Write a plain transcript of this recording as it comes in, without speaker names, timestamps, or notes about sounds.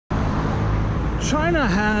China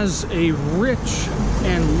has a rich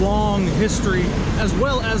and long history as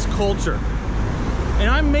well as culture. And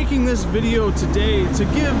I'm making this video today to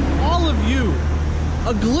give all of you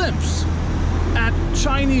a glimpse at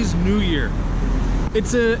Chinese New Year.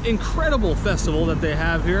 It's an incredible festival that they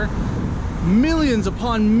have here. Millions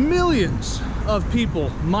upon millions of people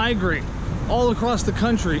migrate all across the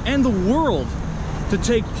country and the world to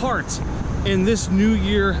take part in this New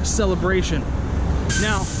Year celebration.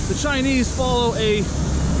 Now, the Chinese follow a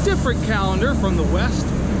different calendar from the West.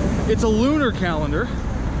 It's a lunar calendar.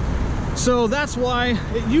 So that's why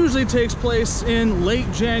it usually takes place in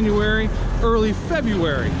late January, early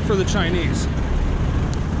February for the Chinese.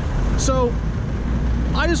 So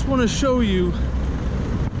I just want to show you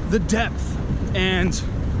the depth and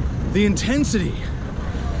the intensity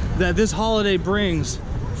that this holiday brings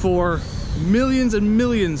for millions and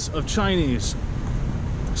millions of Chinese.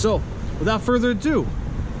 So without further ado,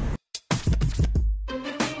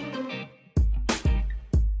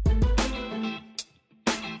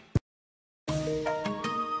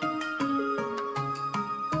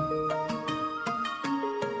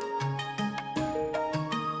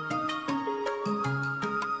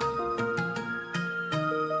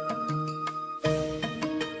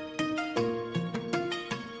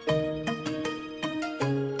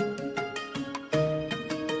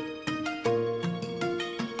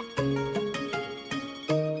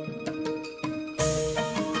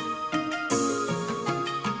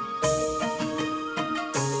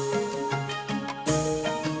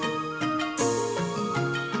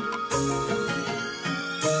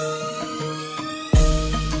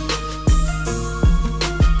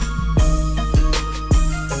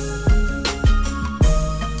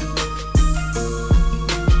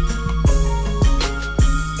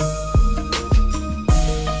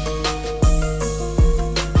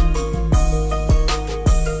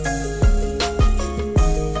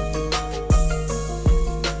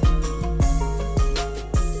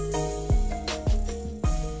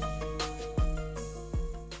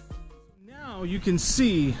 you can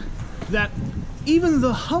see that even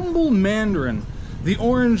the humble mandarin, the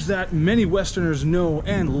orange that many Westerners know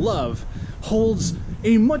and love, holds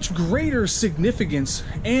a much greater significance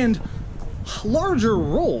and larger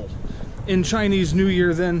role in Chinese New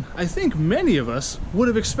Year than I think many of us would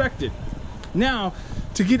have expected. Now,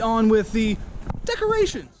 to get on with the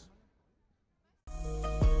decorations.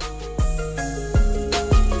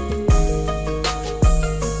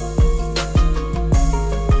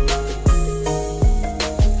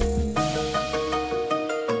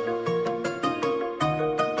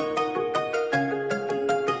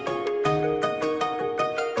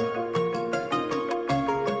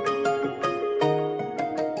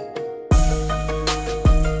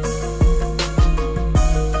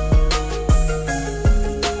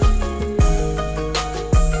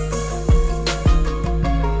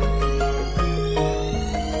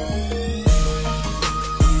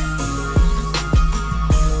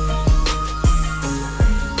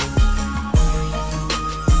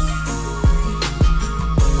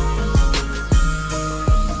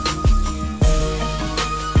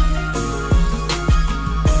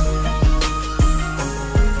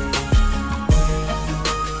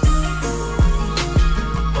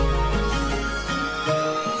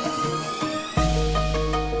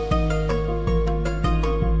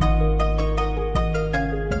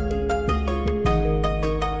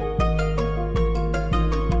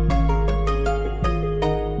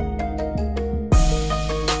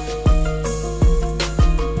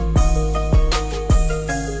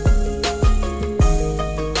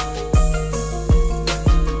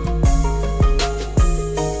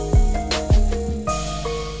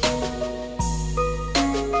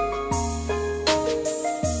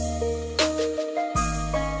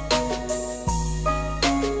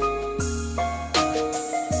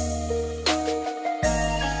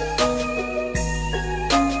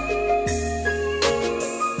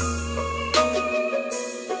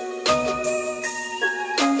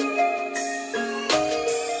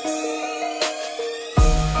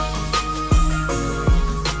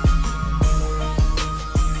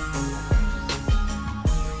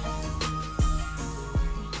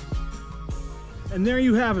 And there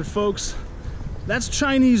you have it, folks. That's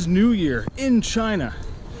Chinese New Year in China.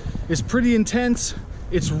 It's pretty intense,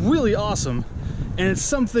 it's really awesome, and it's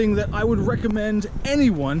something that I would recommend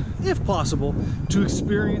anyone, if possible, to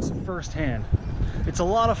experience firsthand. It's a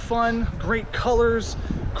lot of fun, great colors,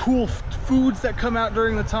 cool foods that come out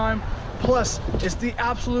during the time, plus it's the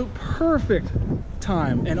absolute perfect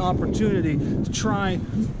time and opportunity to try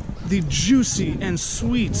the juicy and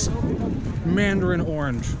sweet mandarin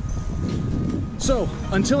orange. So,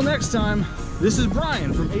 until next time, this is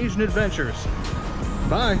Brian from Asian Adventures.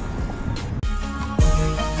 Bye.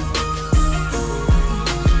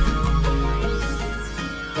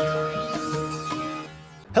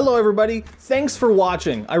 Hello everybody, thanks for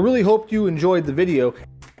watching. I really hope you enjoyed the video.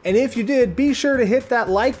 And if you did, be sure to hit that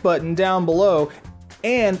like button down below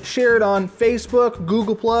and share it on Facebook,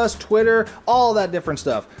 Google+, Twitter, all that different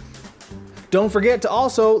stuff. Don't forget to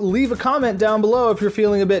also leave a comment down below if you're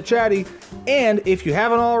feeling a bit chatty. And if you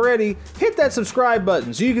haven't already, hit that subscribe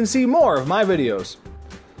button so you can see more of my videos.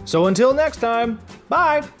 So until next time,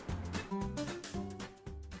 bye!